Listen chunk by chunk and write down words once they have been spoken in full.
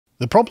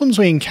The problems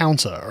we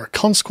encounter are a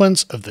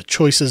consequence of the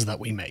choices that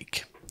we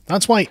make.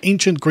 That's why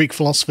ancient Greek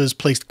philosophers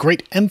placed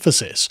great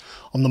emphasis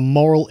on the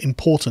moral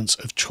importance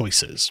of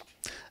choices.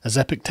 As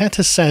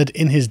Epictetus said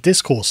in his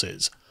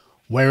discourses,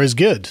 "Where is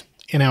good?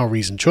 In our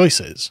reasoned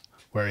choices.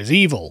 Where is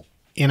evil?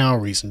 In our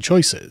reasoned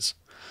choices.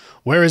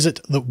 Where is it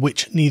that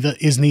which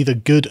is neither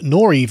good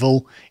nor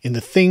evil? In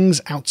the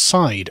things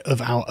outside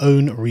of our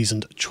own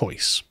reasoned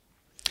choice."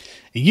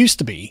 It used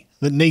to be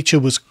that nature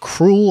was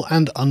cruel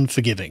and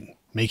unforgiving.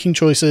 Making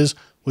choices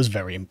was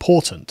very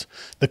important.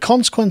 The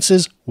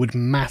consequences would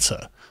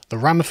matter. The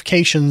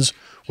ramifications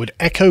would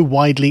echo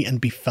widely and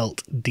be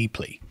felt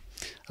deeply.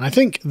 And I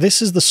think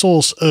this is the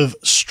source of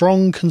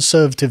strong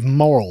conservative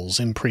morals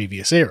in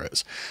previous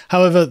eras.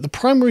 However, the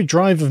primary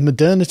drive of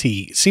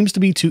modernity seems to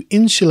be to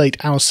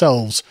insulate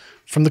ourselves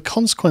from the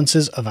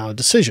consequences of our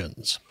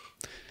decisions.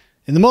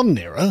 In the modern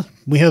era,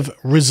 we have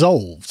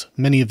resolved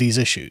many of these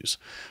issues.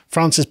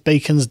 Francis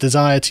Bacon's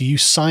desire to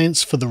use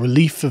science for the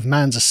relief of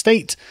man's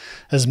estate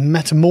has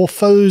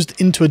metamorphosed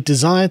into a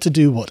desire to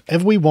do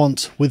whatever we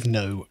want with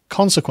no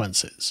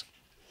consequences.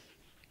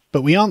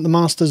 But we aren't the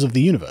masters of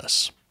the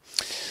universe.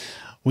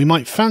 We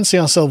might fancy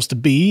ourselves to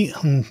be,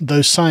 and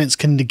though science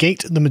can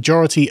negate the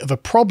majority of a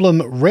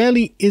problem,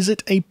 rarely is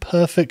it a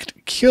perfect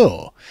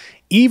cure.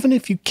 Even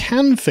if you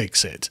can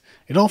fix it,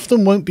 it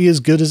often won't be as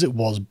good as it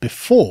was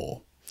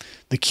before.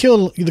 The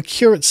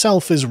cure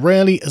itself is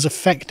rarely as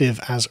effective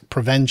as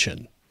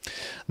prevention.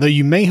 Though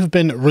you may have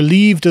been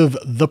relieved of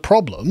the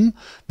problem,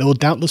 there will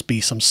doubtless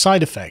be some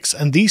side effects,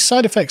 and these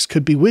side effects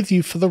could be with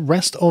you for the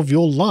rest of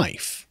your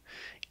life.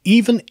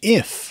 Even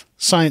if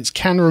science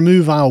can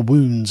remove our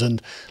wounds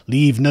and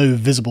leave no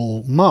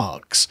visible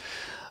marks,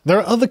 there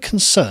are other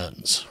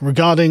concerns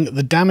regarding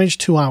the damage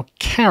to our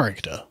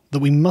character that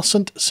we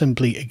mustn't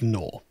simply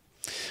ignore.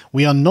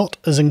 We are not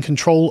as in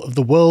control of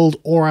the world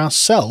or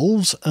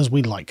ourselves as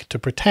we like to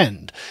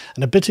pretend,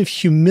 and a bit of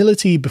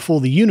humility before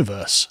the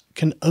universe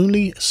can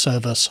only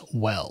serve us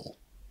well.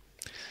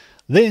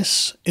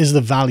 This is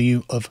the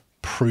value of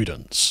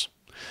prudence.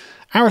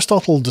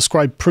 Aristotle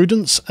described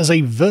prudence as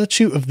a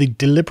virtue of the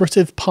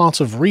deliberative part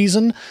of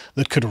reason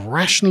that could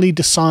rationally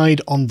decide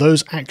on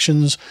those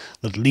actions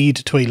that lead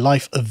to a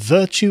life of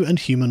virtue and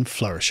human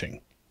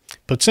flourishing.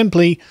 Put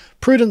simply,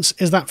 prudence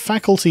is that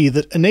faculty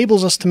that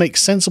enables us to make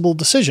sensible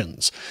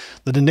decisions,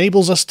 that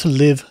enables us to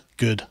live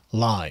good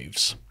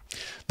lives.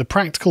 The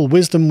practical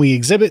wisdom we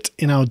exhibit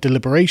in our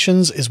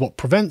deliberations is what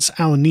prevents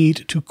our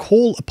need to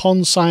call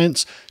upon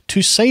science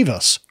to save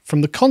us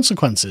from the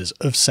consequences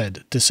of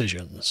said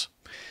decisions.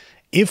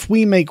 If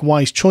we make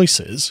wise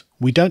choices,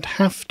 we don't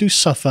have to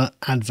suffer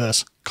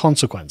adverse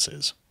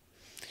consequences.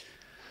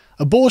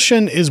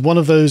 Abortion is one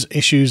of those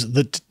issues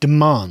that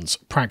demands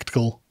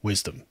practical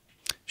wisdom.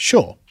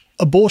 Sure,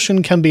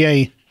 abortion can be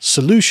a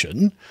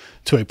solution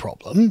to a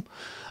problem.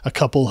 A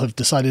couple have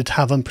decided to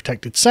have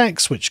unprotected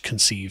sex, which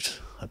conceived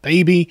a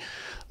baby.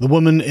 The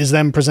woman is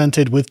then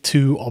presented with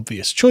two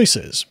obvious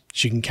choices.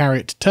 She can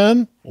carry it to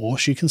term, or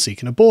she can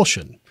seek an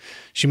abortion.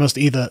 She must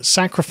either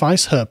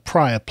sacrifice her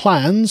prior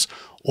plans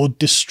or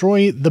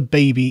destroy the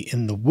baby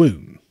in the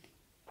womb.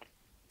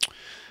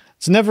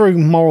 It's never a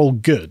moral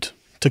good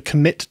to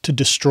commit to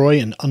destroy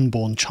an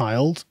unborn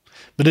child,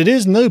 but it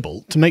is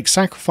noble to make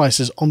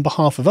sacrifices on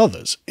behalf of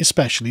others,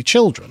 especially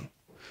children.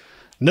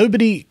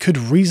 Nobody could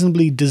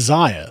reasonably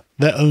desire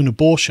their own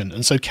abortion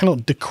and so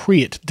cannot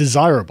decree it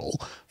desirable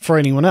for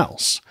anyone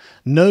else.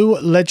 No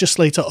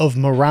legislator of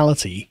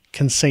morality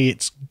can say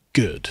it's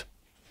good.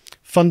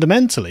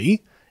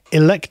 Fundamentally,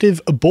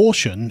 elective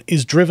abortion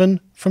is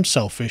driven from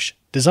selfish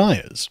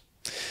desires.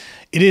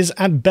 It is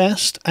at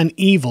best an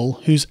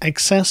evil whose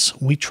excess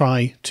we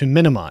try to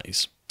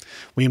minimize.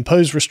 We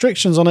impose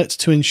restrictions on it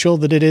to ensure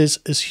that it is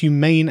as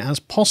humane as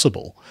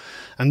possible.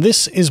 And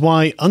this is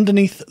why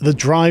underneath the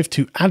drive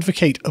to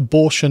advocate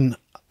abortion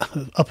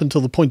up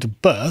until the point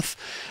of birth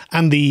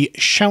and the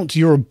Shout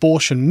Your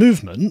Abortion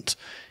movement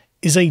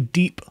is a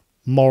deep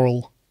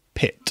moral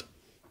pit.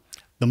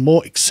 The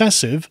more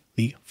excessive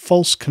the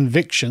false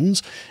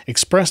convictions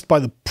expressed by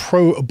the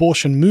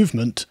pro-abortion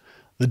movement,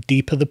 the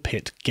deeper the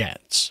pit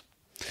gets.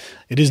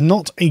 It is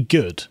not a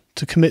good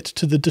to commit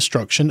to the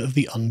destruction of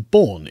the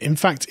unborn. In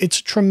fact, it's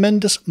a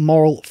tremendous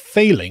moral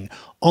failing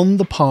on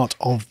the part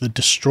of the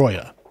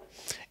destroyer.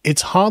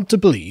 It's hard to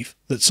believe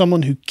that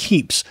someone who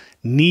keeps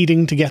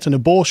needing to get an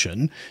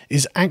abortion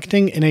is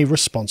acting in a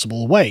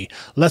responsible way,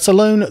 let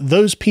alone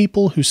those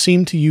people who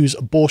seem to use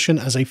abortion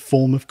as a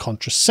form of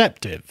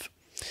contraceptive.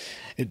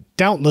 It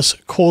doubtless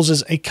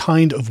causes a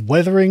kind of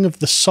weathering of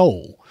the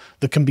soul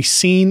that can be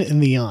seen in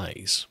the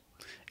eyes.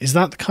 Is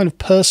that the kind of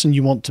person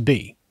you want to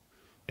be?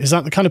 Is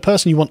that the kind of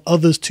person you want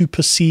others to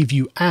perceive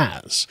you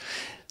as?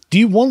 Do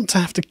you want to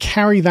have to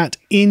carry that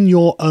in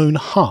your own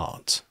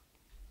heart?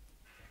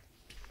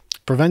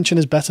 Prevention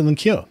is better than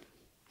cure,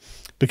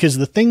 because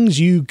the things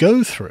you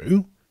go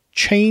through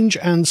change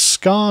and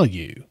scar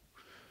you.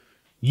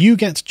 You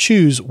get to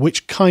choose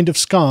which kind of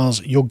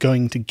scars you're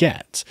going to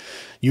get.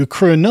 You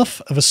accrue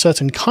enough of a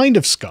certain kind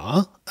of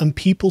scar, and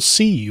people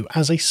see you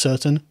as a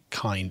certain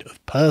kind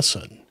of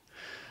person.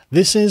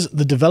 This is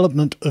the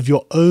development of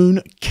your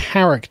own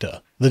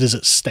character that is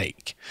at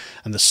stake.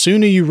 And the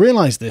sooner you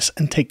realize this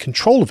and take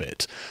control of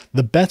it,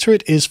 the better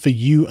it is for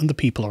you and the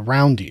people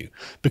around you,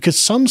 because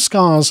some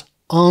scars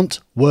aren't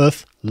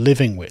worth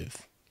living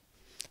with.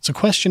 It's a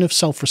question of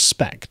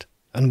self-respect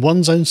and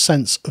one's own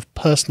sense of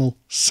personal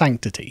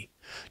sanctity.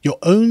 Your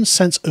own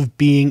sense of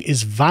being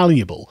is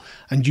valuable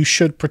and you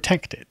should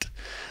protect it.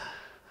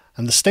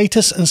 And the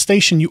status and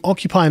station you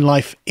occupy in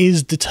life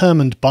is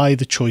determined by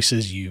the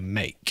choices you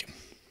make.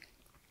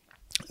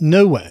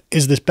 Nowhere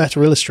is this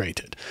better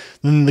illustrated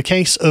than in the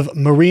case of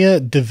Maria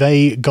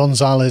Devey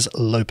Gonzalez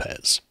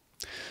Lopez.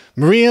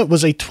 Maria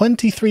was a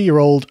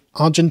 23-year-old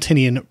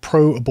Argentinian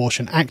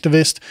pro-abortion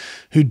activist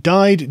who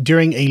died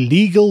during a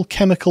legal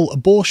chemical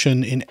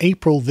abortion in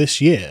April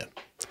this year.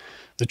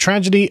 The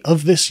tragedy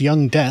of this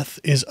young death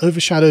is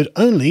overshadowed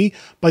only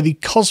by the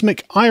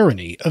cosmic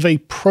irony of a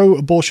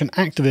pro-abortion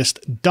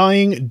activist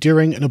dying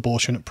during an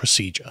abortion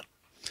procedure.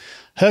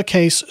 Her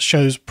case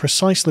shows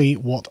precisely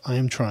what I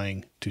am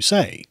trying to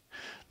say.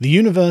 The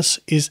universe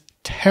is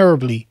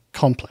terribly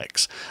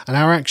complex, and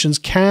our actions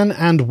can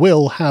and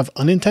will have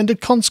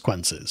unintended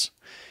consequences.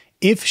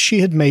 If she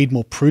had made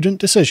more prudent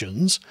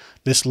decisions,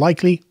 this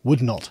likely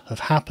would not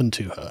have happened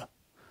to her.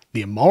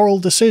 The immoral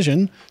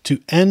decision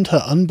to end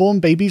her unborn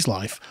baby's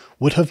life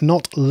would have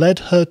not led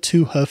her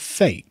to her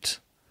fate.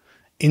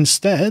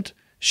 Instead,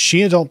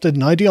 she adopted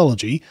an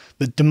ideology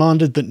that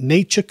demanded that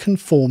nature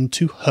conform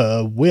to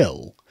her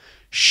will.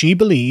 She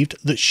believed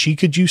that she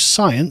could use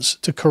science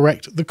to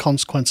correct the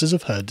consequences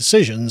of her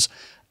decisions,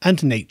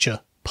 and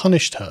nature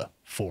punished her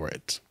for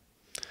it.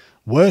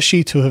 Were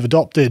she to have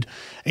adopted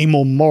a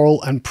more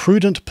moral and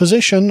prudent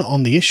position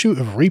on the issue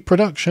of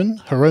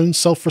reproduction, her own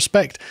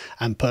self-respect,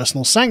 and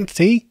personal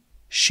sanctity,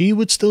 she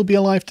would still be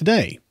alive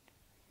today.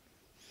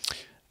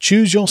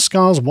 Choose your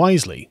scars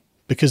wisely,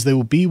 because they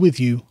will be with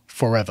you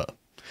forever.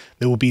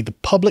 They will be the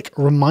public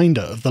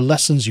reminder of the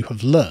lessons you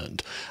have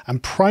learned,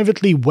 and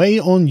privately weigh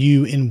on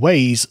you in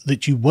ways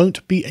that you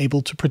won't be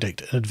able to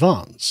predict in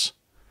advance.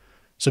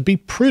 So be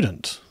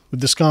prudent with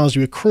the scars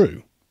you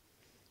accrue.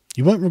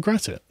 You won't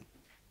regret it.